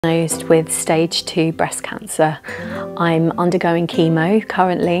Diagnosed with stage 2 breast cancer. I'm undergoing chemo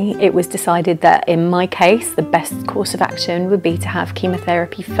currently. It was decided that in my case the best course of action would be to have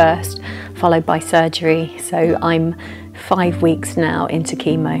chemotherapy first, followed by surgery. So I'm 5 weeks now into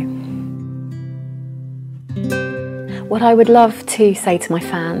chemo. What I would love to say to my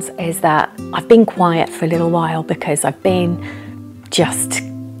fans is that I've been quiet for a little while because I've been just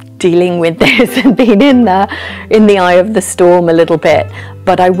dealing with this and been in the eye of the storm a little bit,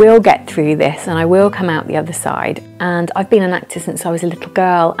 but I will get through this and I will come out the other side. And I've been an actor since I was a little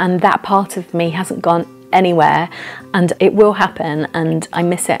girl, and that part of me hasn't gone anywhere, and it will happen, and I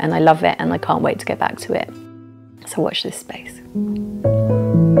miss it and I love it and I can't wait to get back to it. So watch this space.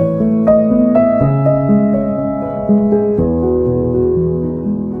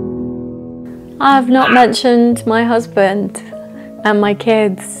 I've not mentioned my husband and my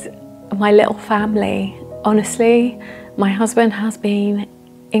kids, my little family. Honestly, my husband has been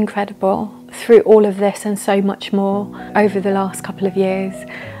incredible through all of this and so much more over the last couple of years.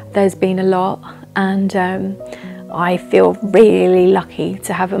 There's been a lot, and I feel really lucky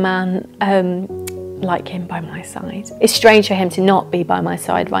to have a man like him by my side. It's strange for him to not be by my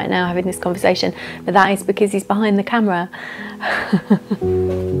side right now having this conversation, but that is because he's behind the camera.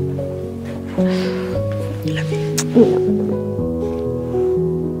 Love you.